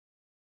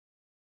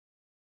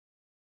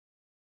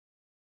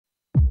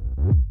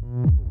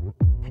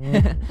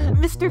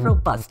Mr.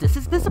 Robustus,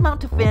 is this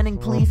amount of fanning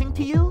pleasing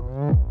to you?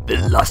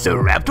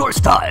 Velociraptor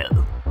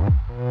style.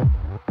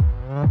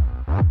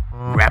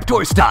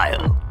 Raptor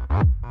style.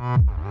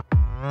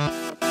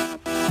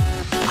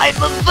 I'm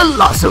a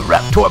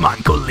Velociraptor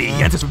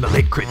Mongoliensis from the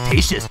late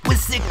Cretaceous, with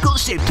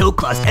sickle-shaped toe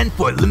claws and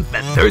four-limb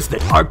feathers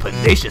that are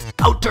pugnacious.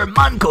 Outer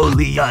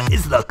Mongolia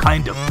is the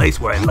kind of place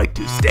where I like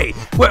to stay,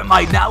 where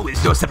my now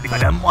is your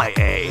 75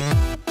 MYA.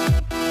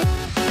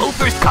 Oh,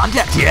 first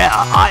contact, yeah,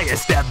 I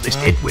established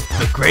it with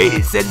the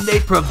craze, and they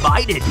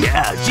provided,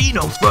 yeah,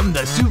 genomes from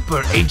the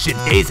super ancient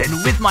days, and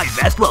with my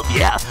vast wealth,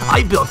 yeah,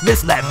 I built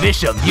this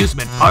lavish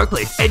amusement park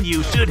place, and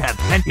you should have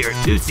been here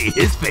to see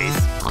his face.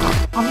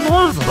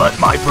 Amazing. But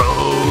my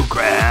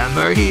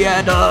programmer, he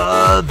had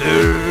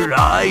other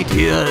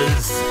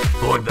ideas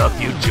for the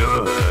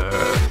future.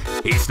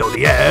 He stole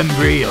the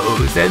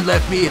embryos and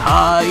left me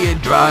high and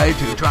dry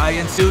to try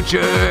and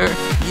suture,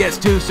 yes,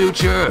 to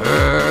suture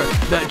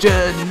the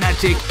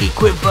genetic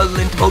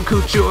equivalent of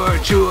couture,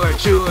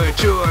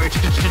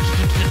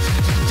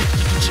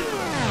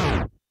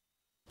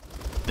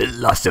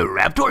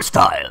 Velociraptor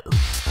style.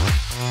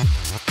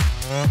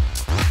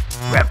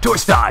 Raptor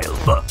style,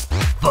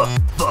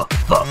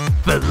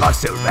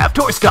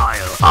 Velociraptor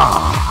style,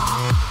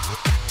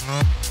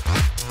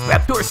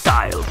 Raptor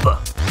style,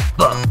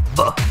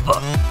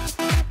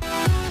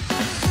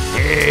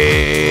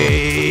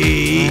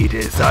 Hey,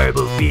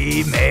 desirable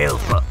female,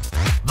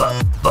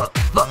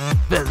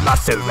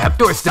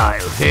 Velociraptor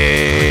style,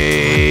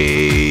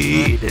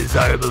 hey,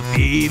 desirable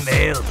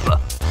female,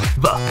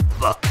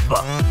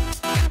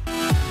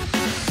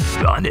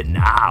 Running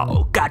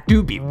now, got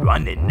to be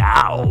running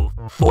now,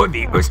 for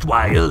the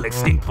erstwhile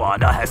extinct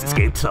fauna has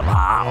escaped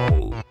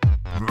somehow.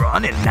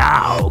 Running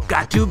now,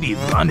 got to be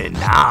running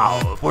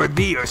now, for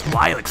the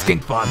erstwhile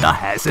extinct fauna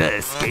has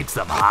escaped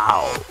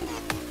somehow.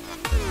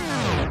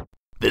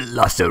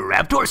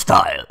 Velociraptor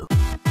style.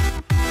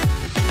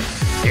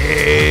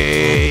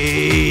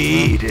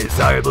 Hey,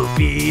 desirable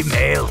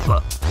female,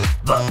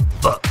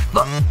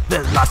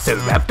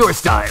 Velociraptor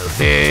style.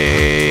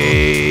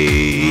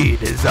 Hey,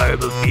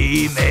 desirable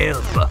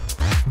female,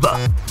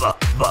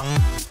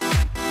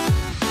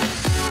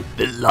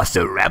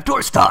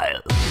 Velociraptor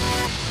style.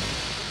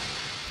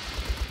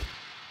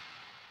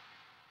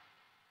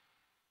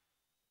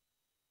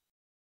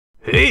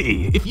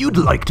 Hey, if you'd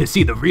like to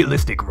see the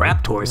realistic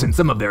raptors and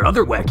some of their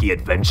other wacky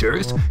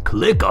adventures,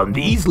 click on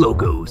these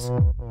logos.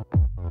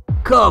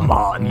 Come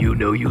on, you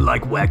know you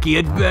like wacky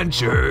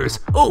adventures.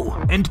 Oh,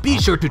 and be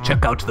sure to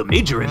check out the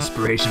major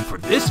inspiration for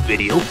this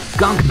video,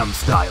 Gangnam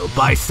Style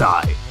by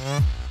Psy.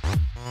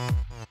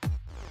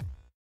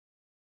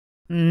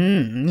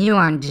 You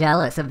aren't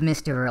jealous of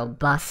Mr.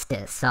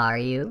 Robustus, are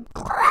you?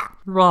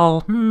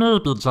 Well,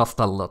 maybe just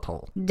a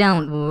little.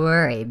 Don't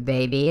worry,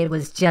 baby, it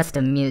was just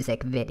a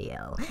music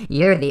video.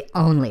 You're the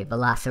only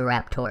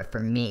Velociraptor for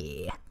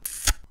me.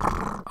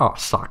 Oh,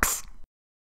 shucks.